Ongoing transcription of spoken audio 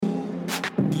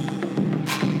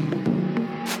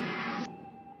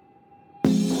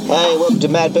Hey, welcome to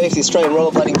Mad Beef, the Australian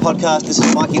Rollerblading Podcast. This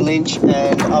is Mikey Lynch,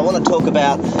 and I want to talk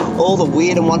about all the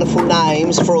weird and wonderful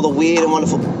names for all the weird and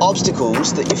wonderful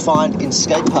obstacles that you find in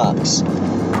skate parks.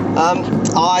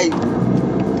 I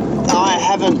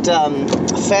haven't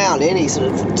found any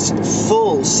sort of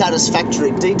full,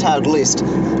 satisfactory, detailed list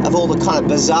of all the kind of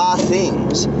bizarre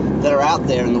things that are out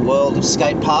there in the world of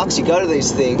skate parks. You go to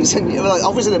these things, and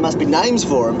obviously there must be names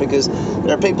for them, because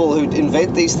there are people who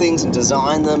invent these things and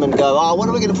design them and go, oh, what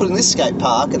are we going to put in this skate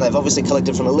park? And they've obviously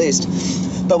collected from a list.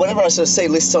 But whenever I sort of see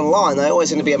lists online, they're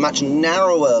always going to be a much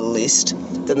narrower list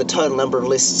than the total number of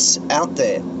lists out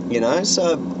there, you know?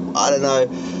 So, I don't know,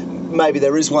 maybe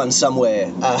there is one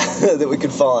somewhere that we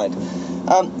could find.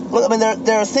 Look, I mean,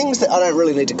 there are things that I don't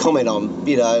really need to comment on,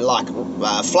 you know, like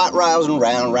flat rails and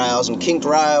round rails and kinked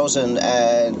rails and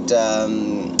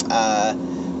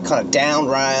kind of down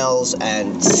rails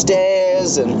and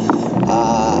stairs and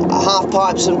half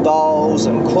pipes and bowls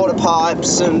and quarter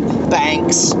pipes and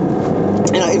banks.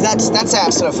 You know, if that's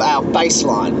our sort of our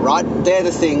baseline, right? They're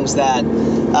the things that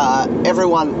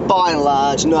everyone, by and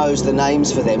large, knows the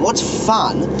names for them. What's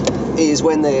fun is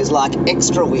when there's like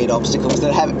extra weird obstacles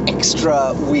that have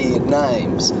extra weird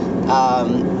names.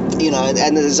 You know,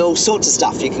 and there's all sorts of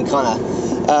stuff you can kind of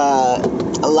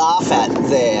laugh at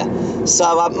there.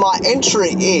 So my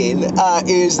entry in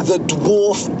is the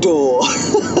dwarf door.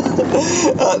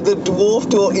 The dwarf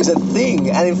door is a thing,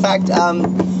 and in fact,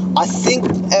 I think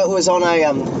it was on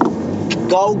a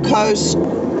Gold Coast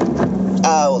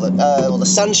or the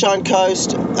Sunshine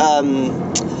Coast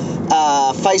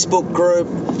Facebook group,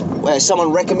 where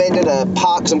someone recommended a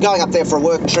park, because I'm going up there for a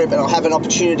work trip and I'll have an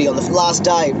opportunity on the last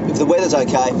day, if the weather's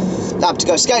okay, to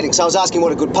go skating. So I was asking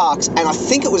what are good parks, and I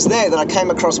think it was there that I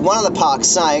came across one of the parks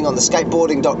saying on the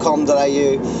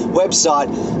skateboarding.com.au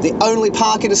website, the only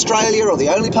park in Australia or the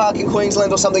only park in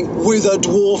Queensland or something with a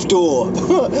dwarf door.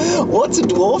 What's a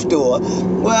dwarf door?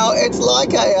 Well, it's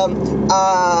like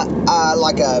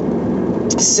a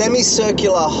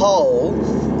semicircular hole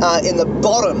in the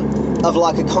bottom of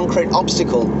like a concrete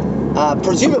obstacle,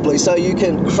 presumably so you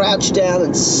can crouch down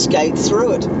and skate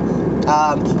through it,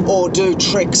 or do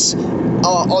tricks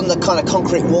on the kind of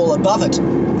concrete wall above it,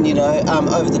 you know,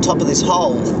 over the top of this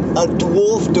hole. A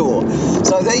dwarf door.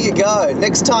 So there you go.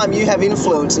 Next time you have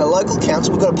influence in a local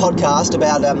council, we've got a podcast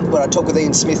about where I talk with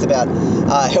Ian Smith about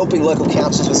helping local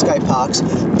councils with skate parks.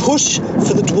 Push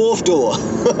for the dwarf door.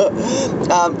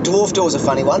 Dwarf door is a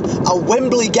funny one. A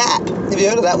Wembley Gap. Have you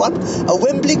heard of that one? A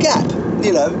Wembley Gap.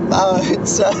 You know,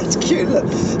 it's cute, isn't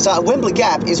it? So a Wembley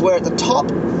Gap is where at the top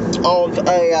of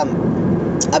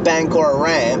a bank or a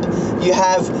ramp, you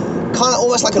have kind of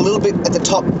almost like a little bit at the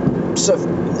top, sort of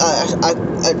a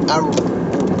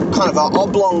kind of an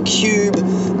oblong cube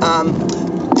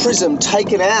prism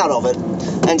taken out of it,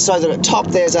 and so that at top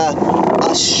there's a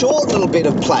short little bit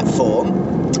of platform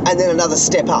and then another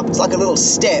step up. It's like a little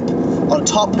step on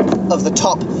top of the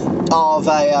top of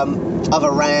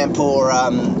a ramp or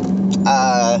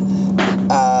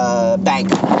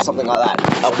bank or something like that.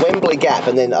 A Wembley Gap,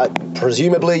 and then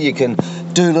presumably you can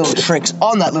do little tricks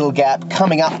on that little gap,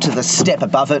 coming up to the step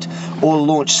above it, or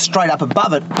launch straight up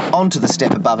above it onto the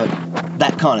step above it,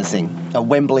 that kind of thing. A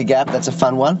Wembley Gap, that's a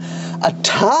fun one. A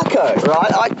taco,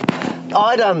 right?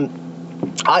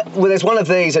 Well, there's one of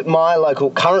these at my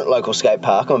current local skate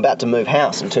park. I'm about to move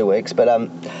house in 2 weeks, but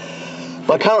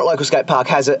my current local skate park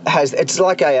it's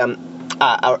like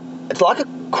a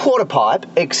quarter pipe,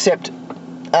 except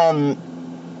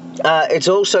it's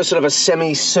also sort of a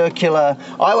semicircular.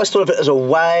 I always thought of it as a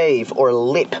wave or a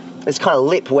lip. This kind of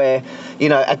lip where, you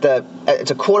know,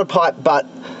 it's a quarter pipe, but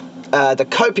the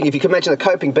coping, if you can imagine the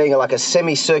coping being like a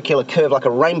semicircular curve, like a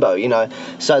rainbow, you know.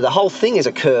 So the whole thing is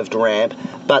a curved ramp,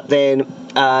 but then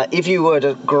if you were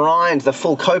to grind the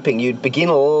full coping, you'd begin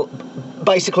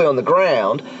basically on the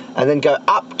ground and then go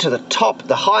up to the top,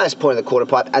 the highest point of the quarter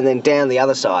pipe, and then down the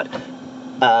other side.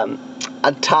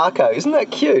 A taco, isn't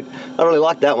that cute? I really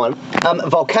like that one. A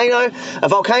volcano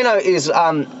is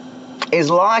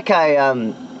like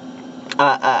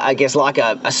I guess like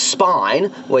a spine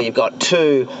where you've got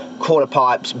two quarter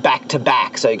pipes back to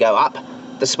back, so you go up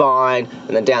the spine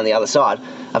and then down the other side.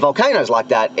 A volcano's like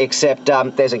that, except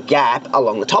there's a gap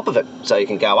along the top of it, so you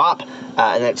can go up,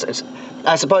 and it's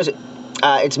I suppose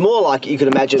it's more like, you could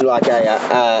imagine like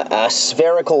a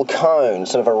spherical cone,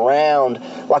 sort of a round,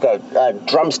 like a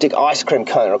drumstick ice cream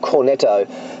cone or a cornetto,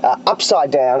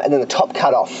 upside down, and then the top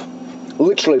cut off.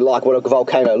 Literally like what a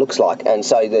volcano looks like. And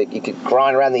so you can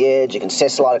grind around the edge, you can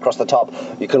slide across the top,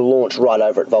 you can launch right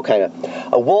over it, volcano.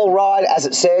 A wall ride, as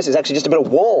it says, is actually just a bit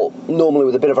of wall, normally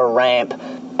with a bit of a ramp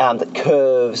that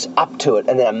curves up to it,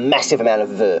 and then a massive amount of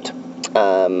vert.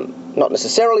 not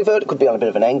necessarily vert, it could be on a bit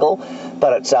of an angle,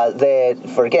 but it's there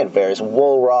for, again, various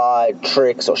wall ride,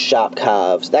 tricks or sharp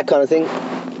carves, that kind of thing.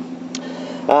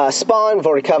 Spine, we've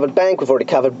already covered. Bank, we've already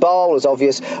covered. Bowl is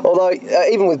obvious, although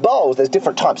even with bowls, there's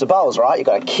different types of bowls, right? You've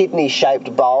got a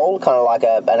kidney-shaped bowl, kind of like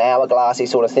an hourglassy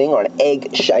sort of thing, or an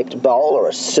egg-shaped bowl, or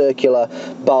a circular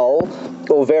bowl,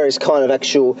 or various kind of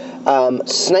actual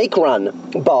snake run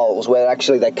bowls, where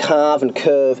actually they carve and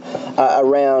curve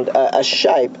around a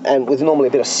shape, and with normally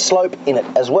a bit of slope in it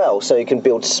as well, so you can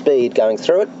build speed going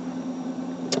through it.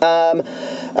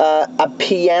 A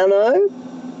piano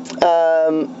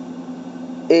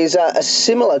is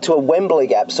similar to a Wembley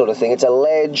Gap sort of thing. It's a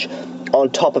ledge on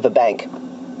top of a bank.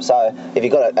 So if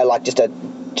you've got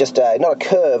not a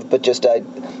curve, but just a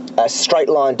straight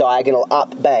line diagonal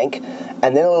up bank,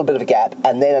 and then a little bit of a gap,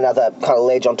 and then another kind of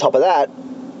ledge on top of that,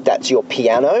 that's your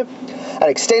piano. An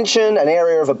extension, an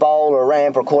area of a bowl or a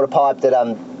ramp or a quarter pipe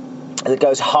that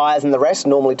goes higher than the rest,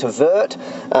 normally to vert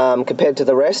compared to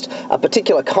the rest. A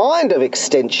particular kind of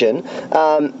extension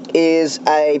is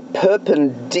a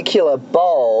perpendicular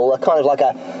bowl, a kind of like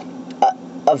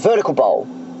a vertical bowl,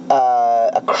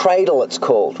 a cradle it's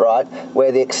called, right,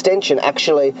 where the extension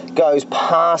actually goes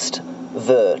past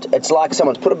vert. It's like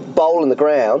someone's put a bowl in the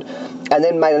ground and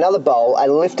then made another bowl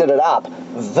and lifted it up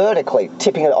vertically,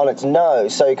 tipping it on its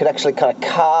nose, so you could actually kind of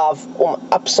carve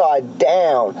upside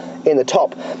down in the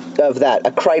top of that,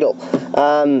 a cradle.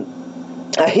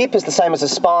 A hip is the same as a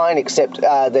spine, except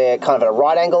they're kind of at a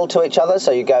right angle to each other,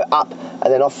 so you go up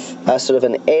and then off sort of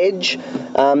an edge.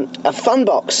 A fun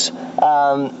box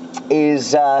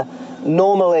is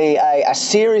normally a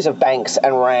series of banks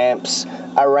and ramps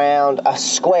around a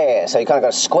square. So you kind of got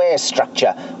a square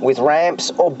structure with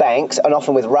ramps or banks, and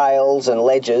often with rails and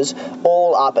ledges,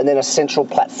 all up, and then a central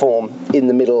platform in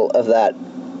the middle of that.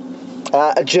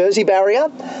 A Jersey barrier.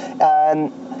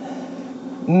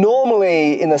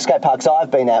 Normally in the skate parks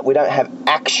I've been at, we don't have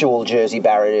actual Jersey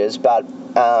barriers, but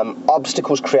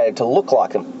obstacles created to look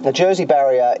like them. The Jersey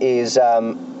barrier is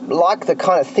like the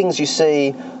kind of things you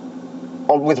see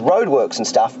with roadworks and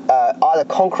stuff, either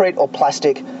concrete or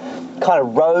plastic kind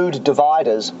of road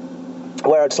dividers,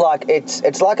 where it's like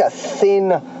a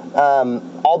thin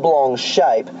oblong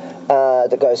shape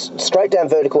that goes straight down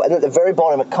vertical, and at the very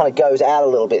bottom it kind of goes out a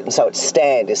little bit, and so its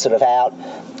stand is sort of out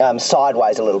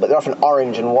sideways a little bit. They're often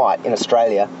orange and white in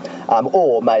Australia,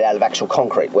 or made out of actual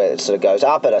concrete, where it sort of goes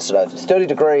up at a sort of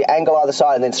 30-degree angle either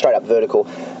side and then straight up vertical.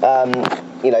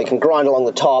 You can grind along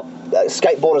the top.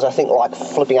 Skateboarders, I think, like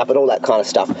flipping up and all that kind of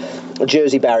stuff.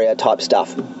 Jersey barrier type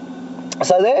stuff.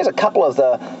 So there's a couple of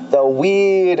the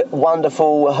weird,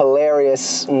 wonderful,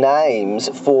 hilarious names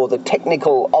for the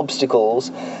technical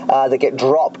obstacles that get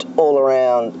dropped all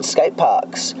around skate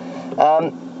parks.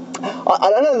 I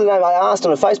don't know the name. I asked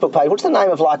on a Facebook page, what's the name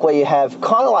of like where you have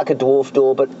kind of like a dwarf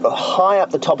door, but high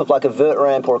up the top of like a vert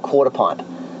ramp or a quarter pipe?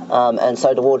 And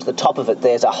so towards the top of it,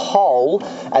 there's a hole,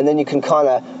 and then you can kind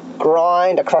of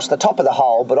grind across the top of the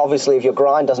hole, but obviously if your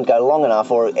grind doesn't go long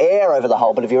enough, or air over the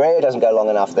hole, but if your air doesn't go long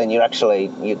enough, then you're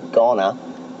goner.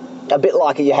 A bit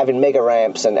like you have in mega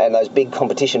ramps and those big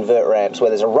competition vert ramps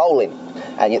where there's a roll-in,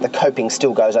 and yet the coping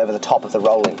still goes over the top of the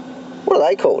roll-in. What are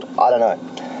they called? I don't know.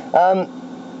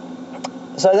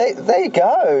 So there you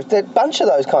go. There's a bunch of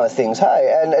those kind of things,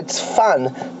 hey? And it's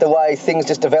fun the way things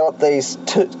just develop these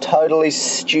totally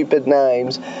stupid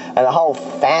names and a whole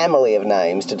family of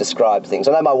names to describe things.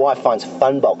 I know my wife finds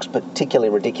Funbox particularly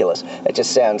ridiculous. It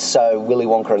just sounds so Willy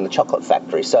Wonka and the Chocolate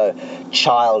Factory, so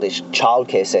childish,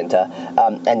 childcare centre,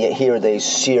 and yet here are these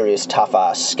serious,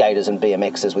 tough-ass skaters and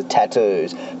BMXers with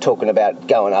tattoos talking about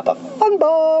going up a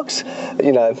Funbox.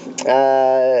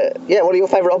 What are your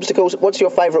favourite obstacles? What's your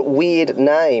favourite weird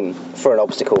name for an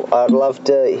obstacle? I'd love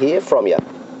to hear from you.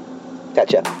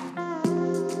 Catch ya.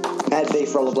 Ad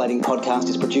Beef Rollerblading Podcast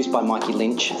is produced by Mikey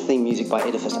Lynch, theme music by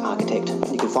Edifice Architect.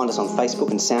 You can find us on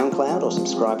Facebook and SoundCloud, or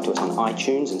subscribe to us on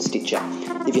iTunes and Stitcher.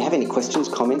 If you have any questions,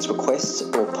 comments, requests,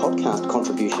 or podcast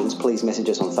contributions, please message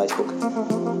us on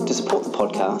Facebook. To support the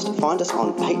podcast, find us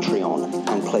on Patreon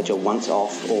and pledge a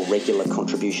once-off or regular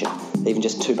contribution. Even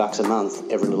just $2 a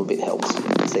month, every little bit helps.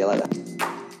 See you later.